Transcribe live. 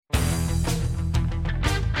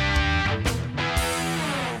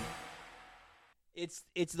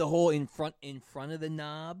It's the hole in front of the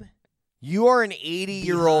knob. You are an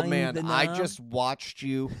 80-year-old man. Behind the I knob. just watched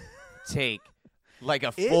you take like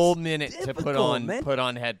a full minute to put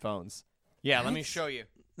on headphones. Yeah, let me show you.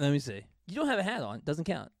 Let me see. You don't have a hat on. Doesn't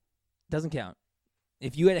count.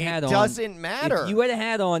 If you had a hat on, it doesn't matter. If you had a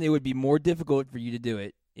hat on, it would be more difficult for you to do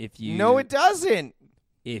it. No, it doesn't.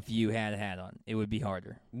 If you had a hat on, it would be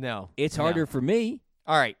harder. No. It's harder for me.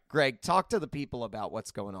 All right, Greg, talk to the people about what's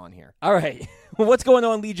going on here. All right. What's going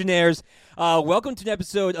on, Legionnaires? Welcome to an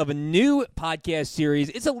episode of a new podcast series.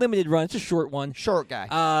 It's a limited run. It's a short one. Short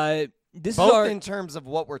guy. This Both is our... in terms of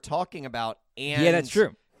what we're talking about and yeah, that's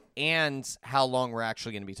true. And how long we're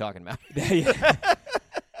actually going to be talking about.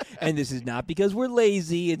 And this is not because we're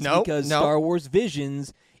lazy. It's because Star Wars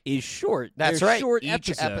Visions is short. That's They're right. Short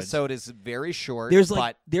Each episode is very short, there's a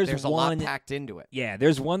one, lot packed into it. Yeah,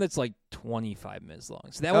 there's one that's like 25 minutes long.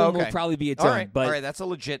 So that one will probably be its own. But all right, that's a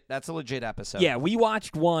legit episode. Yeah, we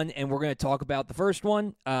watched one, and we're going to talk about the first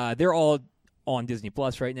one. They're all on Disney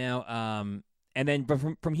Plus right now. And then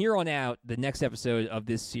from here on out, the next episode of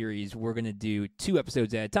this series, we're going to do 2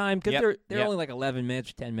 episodes at a time because they're only like 11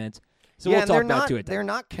 minutes, 10 minutes. So we'll talk about 2 at a time. They're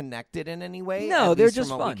not connected in any way. No, they're just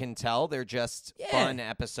from fun. What we can tell, they're just fun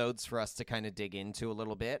episodes for us to kind of dig into a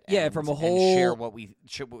little bit. Yeah, and, from a whole and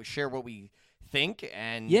share what we think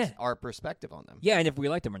and our perspective on them. Yeah, and if we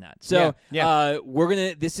like them or not. So we're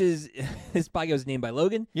gonna. This podcast is named by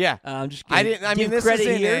Logan. Yeah, I'm just. This credit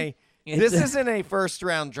isn't here. This isn't a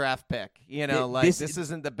first-round draft pick. You know, this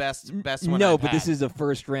isn't the best one. No, I've but had. this is a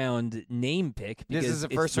first-round name pick. This is a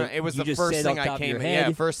first round. It was the first thing I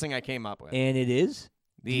came. First thing I came up with. And it is.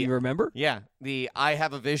 Do you remember? Yeah, the I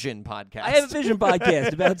Have a Vision podcast. I Have a Vision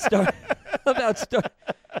podcast about Star.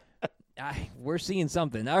 We're seeing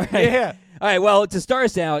something. All right. Yeah. All right. Well, to start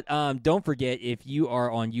us out, don't forget, if you are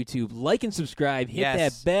on YouTube, like and subscribe. Hit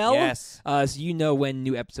that bell. Yes. So you know when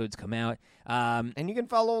new episodes come out. And you can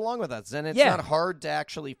follow along with us. And it's not hard to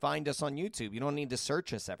actually find us on YouTube. You don't need to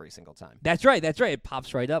search us every single time. That's right. It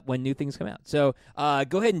pops right up when new things come out. So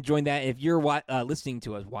go ahead and join that. If you're listening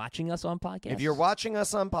to us, watching us on podcast. If you're watching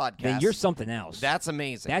us on podcast. Then you're something else. That's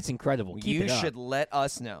amazing. That's incredible. Keep you it up. should let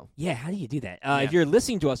us know. Yeah, how do you do that? If you're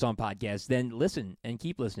listening to us on podcast, then listen and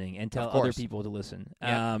keep listening and tell other people to listen.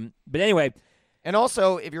 Yeah. But anyway. And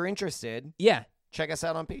also, if you're interested, check us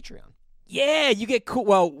out on Patreon. Yeah, you get cool.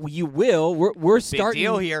 Well, you will. We're starting. Big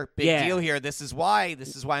deal here. Big deal here. This is why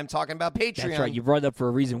I'm talking about Patreon. That's right. You brought it up for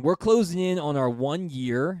a reason. We're closing in on our 1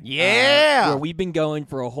 year. Yeah. Where we've been going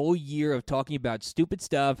for a whole year of talking about stupid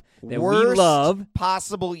stuff that Worst we love.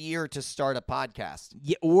 Possible year to start a podcast.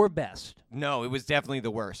 Yeah, or best. No, it was definitely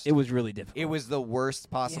the worst. It was really difficult. It was the worst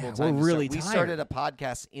possible we're time. really we tired. started a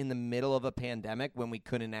podcast in the middle of a pandemic when we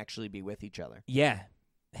couldn't actually be with each other. Yeah.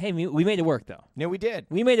 Hey, we made it work, though. No, we did.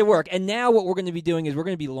 We made it work. And now what we're going to be doing is we're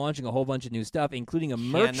going to be launching a whole bunch of new stuff, including a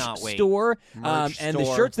merch store. And the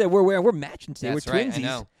shirts that we're wearing, we're matching today. That's we're right,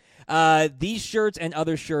 twinsies. I know. These shirts and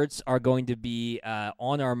other shirts are going to be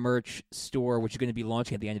on our merch store, which is going to be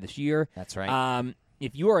launching at the end of this year. That's right.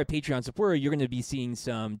 If you are a Patreon supporter, you're going to be seeing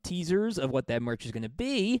some teasers of what that merch is going to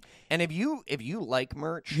be. And if you like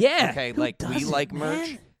merch, okay, like we like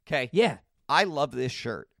merch, okay, yeah, I love this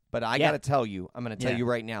shirt. But I got to tell you, I'm going to tell you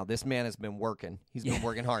right now, this man has been working. He's been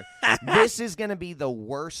working hard. This is going to be the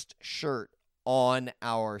worst shirt on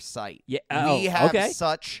our site. Yeah. We have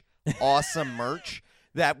such awesome merch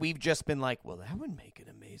that we've just been like, well, that would make an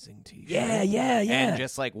amazing T-shirt. Yeah. And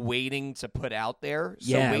just like waiting to put out there.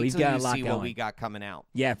 So wait we've till got you a lot see going. what we got coming out.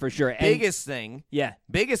 Yeah, for sure. Biggest thing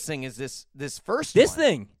is this first one.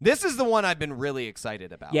 thing. This is the one I've been really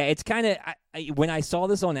excited about. Yeah, it's kind of when I saw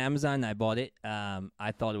this on Amazon and I bought it,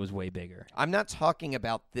 I thought it was way bigger. I'm not talking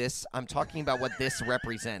about this. I'm talking about what this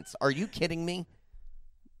represents. Are you kidding me?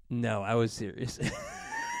 No, I was serious.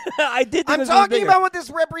 I did. I'm talking about what this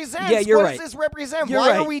represents. Yeah, you're what right. does this represent? You're Why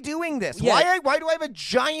right. are we doing this? Yeah. Why do I have a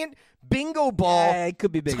giant bingo ball? Yeah, it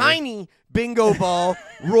could be bigger. Tiny bingo ball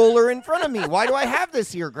roller in front of me. Why do I have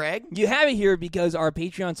this here, Greg? You have it here because our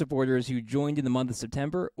Patreon supporters who joined in the month of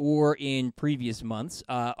September or in previous months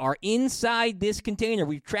are inside this container.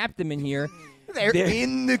 We've trapped them in here. They're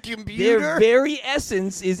in the computer. Their very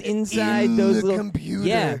essence is inside in those the little computer.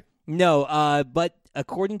 Yeah. No, but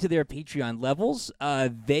according to their Patreon levels,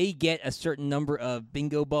 they get a certain number of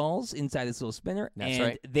bingo balls inside this little spinner. That's and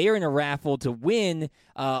right. They're in a raffle to win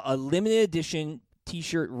a limited edition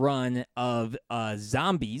T-shirt run of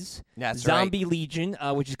Zombies. That's Zombie Legion,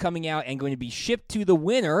 which is coming out and going to be shipped to the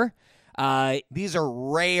winner. These are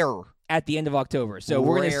rare. At the end of October. So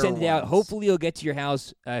we're going to Rare send it out. ones. Hopefully it'll get to your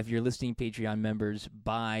house if you're listening Patreon members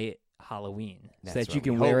by Halloween, so That's that you what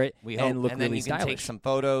can we wear hope. it We and hope. look and then really you can stylish. take some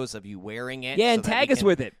photos of you wearing it. Yeah, so and that tag we us can-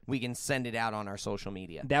 with it. We can send it out on our social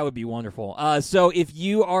media. That would be wonderful. So if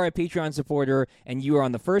you are a Patreon supporter and you are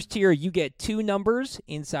on the first tier, you get 2 numbers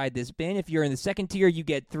inside this bin. If you're in the second tier, you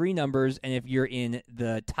get 3 numbers. And if you're in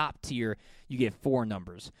the top tier, you get 4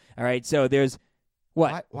 numbers. All right, so there's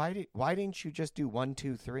what? Why didn't you just do 1,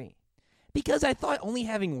 2, 3? Because I thought only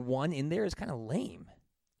having 1 in there is kind of lame.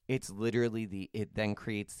 It's literally it then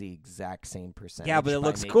creates the exact same percentage. Yeah, but it by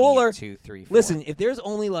looks making cooler. It 2, 3, 4. Listen, if there's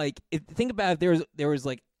only think about if there was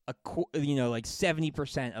like like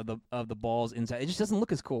 70% of the balls inside, it just doesn't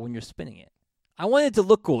look as cool when you're spinning it. I want it to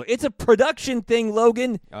look cooler. It's a production thing,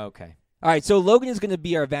 Logan. Okay. All right, so Logan is going to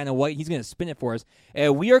be our Vanna White. He's going to spin it for us.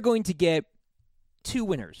 We are going to get 2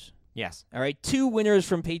 winners. Yes. All right, 2 winners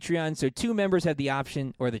from Patreon. So 2 members have the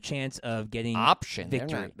option or the chance of getting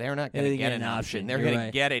victory. They're not going to get an option. They're going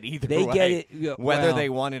to get it either they way. Get it whether they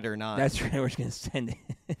want it or not. That's right. We're just going to send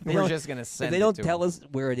it. We're just going to send it. If they don't to tell them. us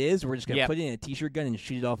where it is, we're just going to put it in a T-shirt gun and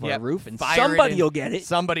shoot it off our roof, and Fire somebody it in. will get it.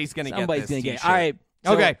 Somebody's going to get this Somebody's going to get it. t-shirt. All right.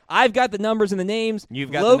 So Okay. I've got the numbers and the names.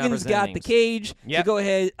 You've got the Logan's numbers and the got the names. cage. Yep. So go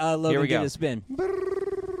ahead, Logan, Here we give go. it a spin.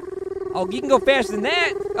 Oh, you can go faster than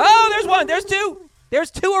that. Oh, there's 1. There's 2. There's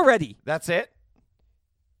 2 already. That's it?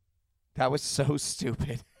 That was so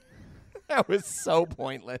stupid. That was so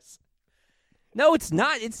pointless. No, it's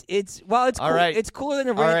not. It's All cool. right. It's cooler than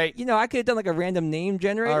a All right. I could have done like a random name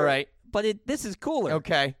generator. All right. But this is cooler.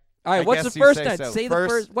 Okay. All right, I what's the guess you first say number? so. Say the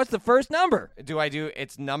first. What's the first number? Do I do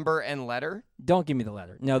its number and letter? Don't give me the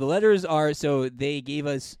letter. No, the letters are so they gave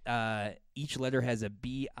us each letter has a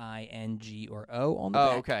B, I, N, G, or O on the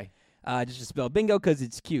back. Oh, okay. Just to spell bingo because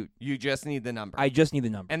it's cute. You just need the number. I just need the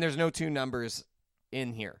number. And there's no 2 numbers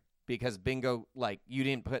in here because bingo, you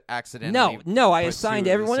didn't put accidentally. No, I put assigned 2 of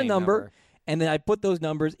the everyone a same number, and then I put those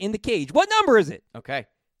numbers in the cage. What number is it? Okay.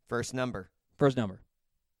 First number. First number.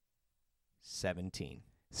 17.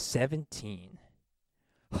 17.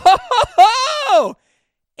 Ho, ho, ho!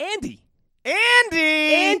 Andy,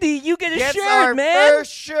 you get a Gets shirt, our man.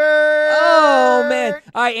 First shirt. Oh, man.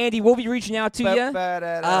 All right, Andy, we'll be reaching out to you.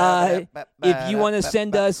 If you want to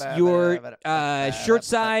send us your shirt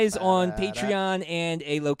size on Patreon and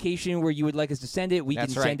a location where you would like us to send it, we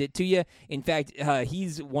That's can right. send it to you. In fact,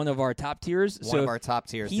 he's one of our top tiers. One of our top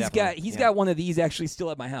tiers. He's definitely. got one of these actually still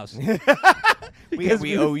at my house. we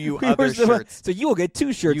owe you we other were shirts. So you will get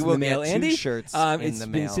 2 shirts You in will the mail, get 2 Andy. shirts in It's the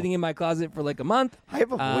been mail. sitting in my closet for like a month. I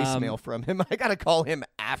have a voicemail from him. I got to call him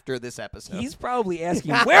after this episode. He's probably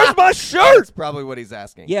asking, "Where's my shirt?" That's probably what he's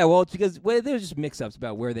asking. Yeah, well, it's because there was just mix-ups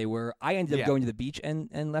about where they were. I ended up Yeah. going to the beach and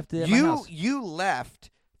left it at my house. You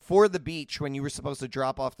left for the beach when you were supposed to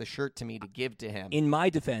drop off the shirt to me to give to him. In my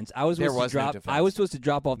defense, I was There supposed was to no drop. defense. I was supposed to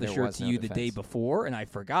drop off the There shirt was to no you the day defense. before, and I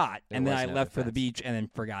forgot. There And then was I no left for the defense. beach and then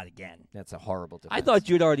forgot again. That's a horrible defense. I thought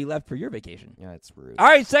you had already left for your vacation. Yeah, it's rude. All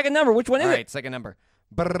right, second number. Which one is All it? right, second number.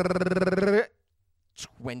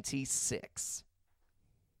 26.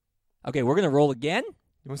 Okay, we're gonna roll again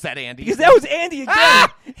Was that Andy? because that was Andy again.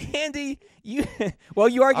 Andy, you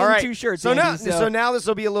you are All getting right. 2 shirts. So Andy, now, now this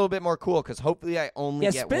will be a little bit more cool because hopefully I only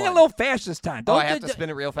yeah, get spin one. it a little fast this time. Oh, Don't I have to spin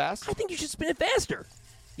it real fast? I think you should spin it faster.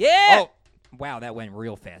 Yeah. Oh, Wow, that went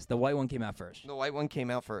real fast. The white one came out first. the white one came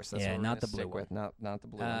out first. That's Yeah, what we're not gonna the blue stick one. with. Not the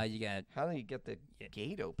blue one. You got How do you get the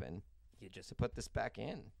gate open? you just To put this back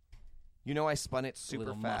in. You know I spun it super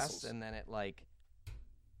Little fast muscles. and then it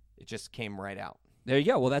just came right out. there. You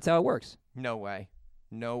go. Well, that's how it works. No way.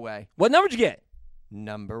 No way. What number did you get?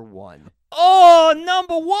 Number 1. Oh,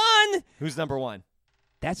 number 1. Who's number 1?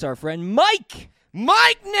 That's our friend Mike.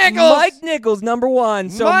 Mike Nichols. Mike Nichols, number 1.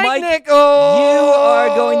 So Mike Nichols. you are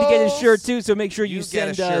going to get a shirt too. So make sure you get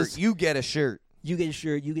send a shirt. us. You get a shirt. You get a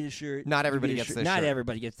shirt. You get a shirt. Not you everybody get a gets shirt. this Not shirt.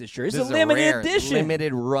 everybody gets this shirt. It's This a is limited rare, edition.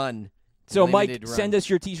 Limited run. So, Limited Mike, run. send us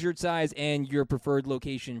your T-shirt size and your preferred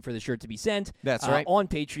location for the shirt to be sent. That's right. On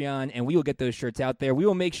Patreon, and we will get those shirts out there. We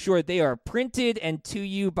will make sure they are printed and to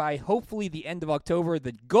you by hopefully the end of October.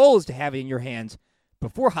 The goal is to have it in your hands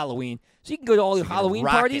before Halloween, so you can go to all your you can Halloween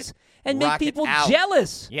rock parties it. and make Rock it people out.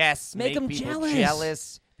 jealous. Yes. Make 'em people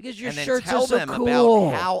jealous. Because your and then shirts tell are so them cool.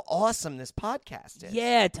 about how awesome this podcast is.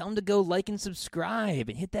 Yeah, tell them to go like and subscribe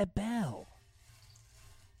and hit that bell.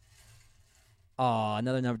 Oh,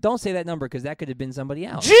 another number. Don't say that number because that could have been somebody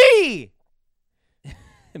else. Gee!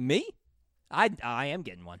 Me? I am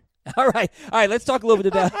getting one. All right. Let's talk a little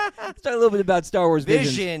bit about Star Wars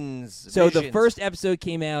Visions. So the first episode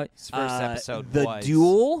came out. First episode The was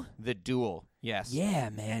Duel. The Duel. Yes. Yeah,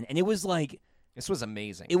 man, and it was like This was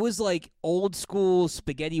amazing. old school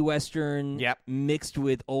spaghetti western. Yep. Mixed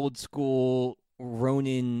with old school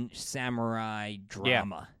Ronin samurai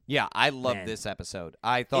drama. Yeah, I loved this episode.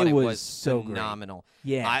 I thought it was so phenomenal.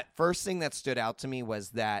 Great. Yeah. First thing that stood out to me was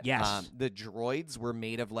that the droids were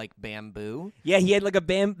made of like bamboo. Yeah, he had like the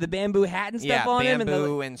bamboo hat and stuff on him.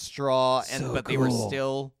 Bamboo and straw, but they were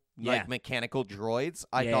still Yeah. mechanical droids.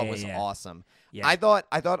 I thought was awesome. Yeah. I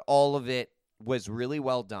thought all of it was really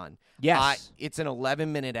well done. Yes. It's an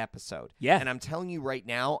 11-minute episode. Yeah. And I'm telling you right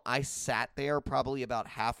now, I sat there probably about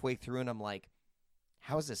halfway through, and I'm like,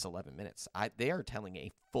 how is this 11 minutes? They are telling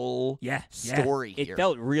a full story here. It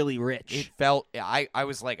felt really rich. It felt, I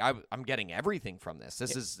was like, I'm getting everything from this.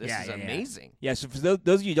 This is amazing. Yeah, so for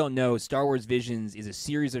those of you who don't know, Star Wars Visions is a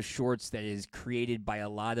series of shorts that is created by a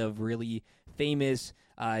lot of really famous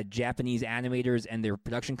Japanese animators and their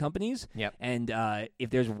production companies. Yep. And if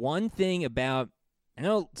there's one thing about, I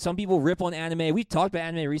know some people rip on anime. We talked about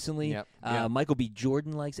anime recently. Yep. Michael B.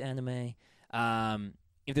 Jordan likes anime.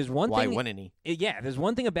 If there's one Why thing, wouldn't he? Yeah, if there's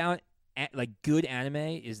one thing about like good anime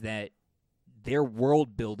is that their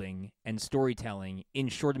world building and storytelling in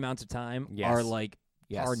short amounts of time are like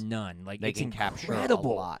are none. Like they it's can capture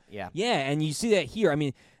incredible. a lot. Yeah, yeah, and you see that here. I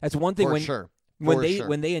mean, that's one thing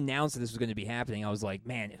when they announced that this was going to be happening, I was like,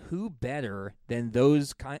 man, who better than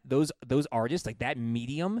those artists, like that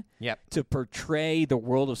medium, to portray the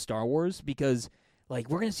world of Star Wars? Because like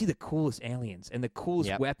we're going to see the coolest aliens and the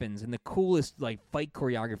coolest weapons and the coolest like fight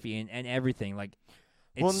choreography and everything. Like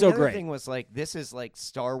it's so the other great. thing was like this is like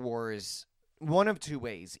Star Wars one of two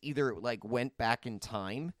ways. Either it like went back in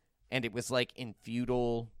time and it was like in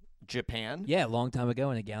feudal Japan. Yeah, a long time ago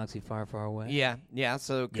in a galaxy far, far away. Yeah.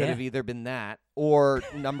 So it could have either been that, or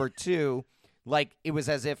number two, like it was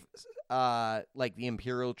as if, like the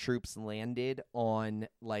Imperial troops landed on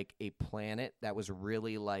like a planet that was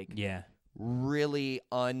really like, really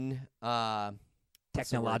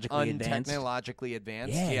technologically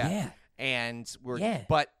advanced. Yeah. And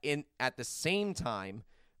but at the same time,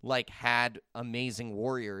 like had amazing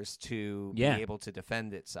warriors to be able to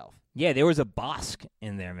defend itself. Yeah, there was a Bosk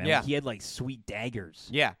in there, man. Yeah. Like, he had like sweet daggers.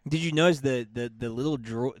 Yeah. Did you notice the little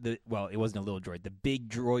droid? Well, it wasn't a little droid. The big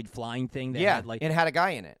droid flying thing. That had, like, it had a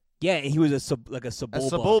guy in it. Yeah, and he was a Sebulba. A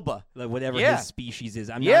Sebulba. Like whatever his species is.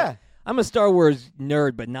 I'm a Star Wars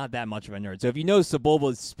nerd, but not that much of a nerd. So if you know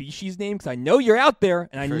Sebulba's species name, because I know you're out there,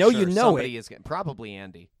 and I know you know Somebody is probably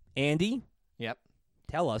Andy. Andy? Yep.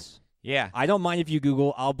 Tell us. Yeah. I don't mind if you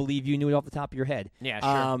Google. I'll believe you knew it off the top of your head. Yeah,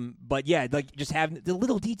 sure. But yeah, like just having the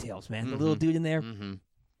little details, man. The little dude in there.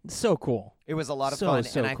 It's so cool. It was a lot of fun.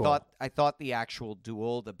 And I thought the actual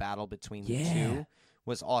duel, the battle between the two,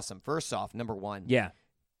 was awesome. First off, number one. Yeah.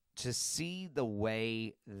 To see the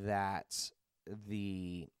way that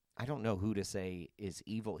I don't know who to say is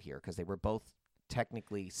evil here, because they were both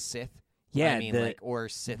technically Sith. Yeah, I mean, or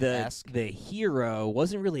Sith-esque. The hero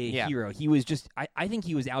wasn't really a hero. He was just, I think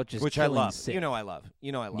he was out just Which killing I love. Sith. I love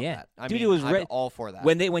that. Dude, it was I'm all for that.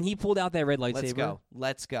 When he pulled out that red lightsaber.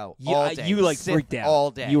 Let's go. You, all day. You like Sith freaked out.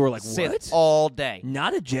 All day. You were like, Sith what? all day.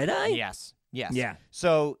 Not a Jedi? Yes. Yeah.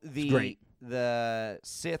 So the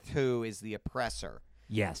Sith who is the oppressor.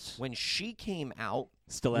 Yes. When she came out.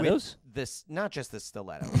 Stilettos? Not just the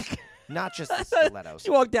stilettos. Not just the stilettos.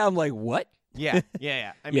 She walked down like, what? Yeah.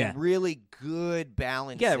 I mean, really good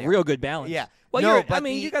balance. Yeah, there. real good balance. Yeah. Well, no,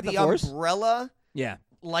 you got the Force. Umbrella. Yeah.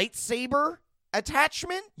 Lightsaber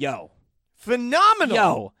attachment. Yo. Phenomenal.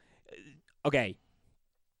 Yo. Okay.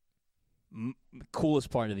 Coolest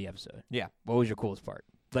part of the episode. Yeah. What was your coolest part?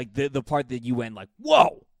 Like the part that you went like,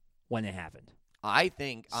 whoa, when it happened. I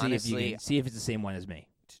think honestly, see if it's the same one as me.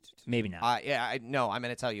 Maybe not. No, I'm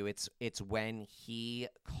going to tell you, it's when he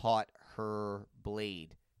caught her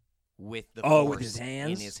blade with the Force with his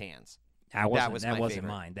hands? in his hands. That wasn't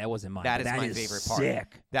mine. That wasn't mine. That is my favorite part.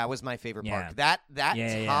 Sick. That was my favorite part. Yeah.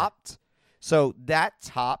 That topped. Yeah. So that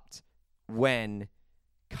topped when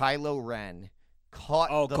Kylo Ren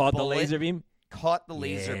caught the laser beam. Caught the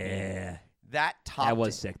laser beam. That topped. That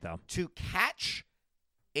was sick though. To catch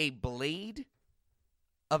a blade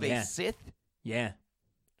of a Sith. Yeah.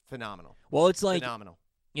 Phenomenal. Well, it's like phenomenal.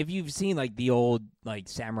 If you've seen like the old like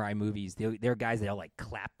samurai movies, there are guys that'll like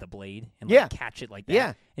clap the blade and like catch it like that.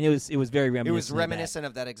 Yeah, and it was very reminiscent. It was reminiscent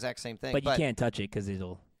of that exact same thing. But you can't touch it because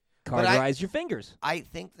it'll cauterize your fingers. I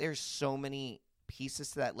think there's so many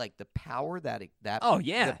pieces to that, like the power that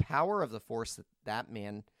the power of the Force that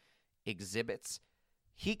man exhibits.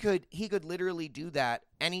 He could literally do that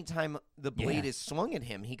anytime the blade is swung at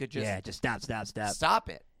him. He could just stop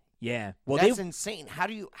it. Yeah, well, that's insane. How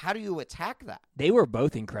do you attack that? They were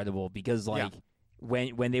both incredible because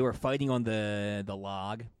when they were fighting on the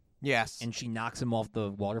log, Yes. and she knocks him off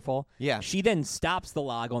the waterfall. Yeah. She then stops the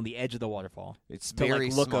log on the edge of the waterfall. It's to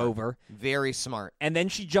very look smart. over. Very smart. And then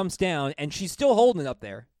she jumps down, and she's still holding it up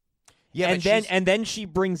there. Yeah, and then she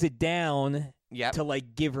brings it down yep. to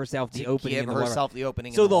give herself the opening. Give in the water. herself the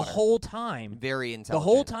opening. So in the the water. whole time, very intelligent. the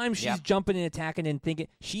whole time she's Yep. jumping and attacking and thinking,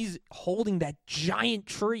 she's holding that giant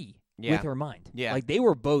tree Yeah. with her mind. Yeah. They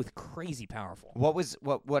were both crazy powerful. What was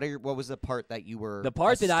the part that you were The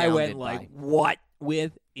part that I went astounded by? what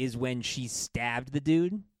with is when she stabbed the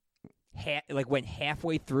dude, went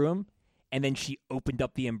halfway through him, and then she opened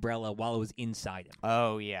up the umbrella while it was inside him.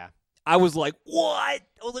 Oh yeah. I was like, what?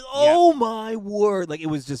 I was like, oh my word! It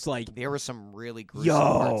was just there were some really gruesome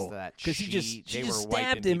parts to that because she just they were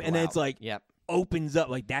stabbed wiping him, and then people it's out. Yep. opens up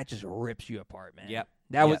that just rips you apart, man. Yep.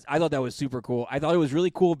 I thought that was super cool. I thought it was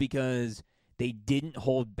really cool because they didn't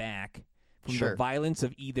hold back from the violence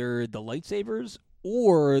of either the lightsabers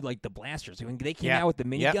or the blasters. When they came out with the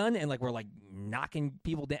minigun and were knocking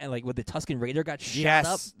people down, when the Tusken Raider got shot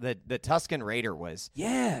up. Yes, the Tusken Raider was.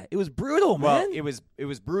 Yeah, it was brutal, Well, man. it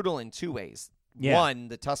was brutal in two ways. Yeah. One,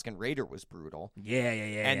 the Tusken Raider was brutal. Yeah.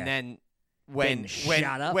 And then when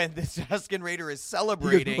shot up. when the Tusken Raider is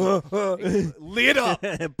celebrating, lit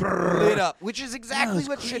up, which is exactly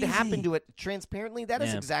what should happen to it. Transparently, that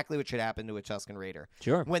is exactly what should happen to a Tusken Raider.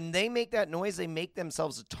 Sure. When they make that noise, they make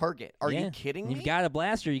themselves a target. Are you kidding me? You got a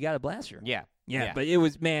blaster. Yeah. But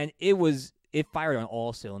it fired on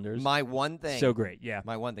all cylinders. My one thing. So great. Yeah.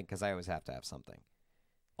 My one thing, because I always have to have something.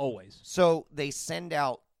 Always. So they send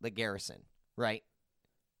out the garrison, right?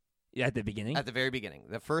 At the beginning? At the very beginning.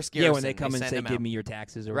 The first garrison. Yeah, when they come and say, give me your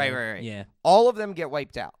taxes. Or whatever. Right. Yeah. All of them get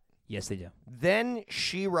wiped out. Yes, they do. Then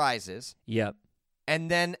she rises. Yep. And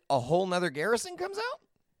then a whole nother garrison comes out?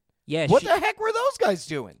 Yeah. What the heck were those guys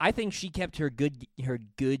doing? I think she kept her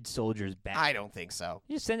good soldiers back. I don't think so.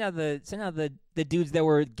 You just send out the dudes that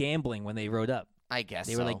were gambling when they rode up. I guess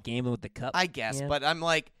they were gambling with the cup. I guess, but I'm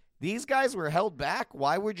these guys were held back.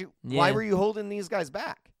 Why were you holding these guys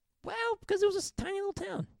back? Well, because it was a tiny little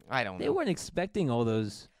town. I don't know. They weren't expecting all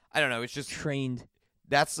those. I don't know. It's just trained.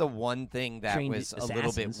 That's the one thing that was assassins. A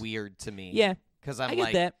little bit weird to me. Yeah, because I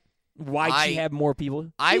get that. Why'd she have more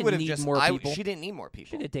people? I would have just. She didn't need more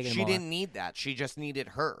people. She didn't need that. She just needed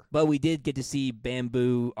her. But we did get to see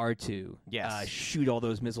Bamboo R2. Yes. Shoot all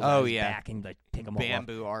those missiles out of his back and pick them all up.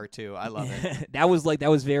 Bamboo R2. I love it. that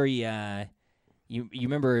was very. You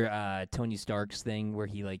remember Tony Stark's thing where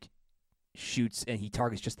he shoots and he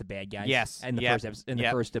targets just the bad guys. Yes. In the first episode,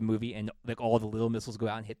 first movie, and all the little missiles go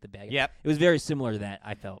out and hit the bad guys. Yep. It was very similar to that.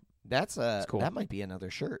 I felt. That's cool. That might be another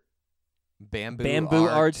shirt. Bamboo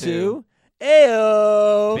R2.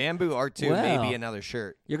 Ayo! Bamboo R2 may be another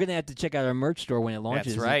shirt. You're going to have to check out our merch store when it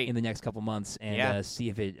launches in the next couple months and see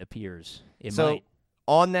if it appears. It might.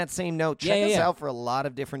 On that same note, check us Yeah. out for a lot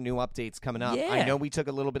of different new updates coming up. Yeah. I know we took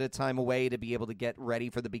a little bit of time away to be able to get ready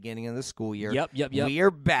for the beginning of the school year. Yep.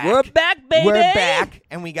 We're back. We're back, baby! We're back,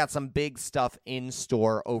 and we got some big stuff in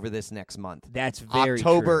store over this next month. That's very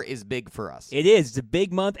October true. is big for us. It is. It's a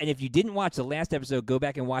big month, and if you didn't watch the last episode, go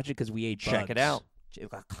back and watch it because we ate bugs. Check it out.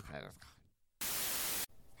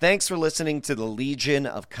 Thanks for listening to the Legion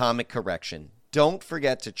of Comic Correction. Don't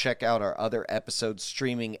forget to check out our other episodes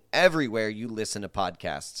streaming everywhere you listen to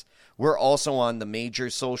podcasts. We're also on the major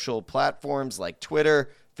social platforms like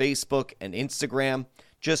Twitter, Facebook, and Instagram.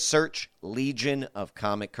 Just search Legion of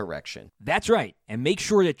Comic Correction. That's right. And make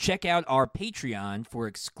sure to check out our Patreon for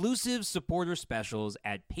exclusive supporter specials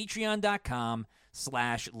at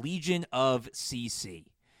patreon.com/Legion of CC.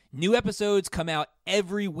 New episodes come out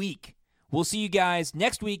every week. We'll see you guys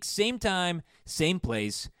next week, same time, same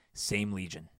place, same Legion.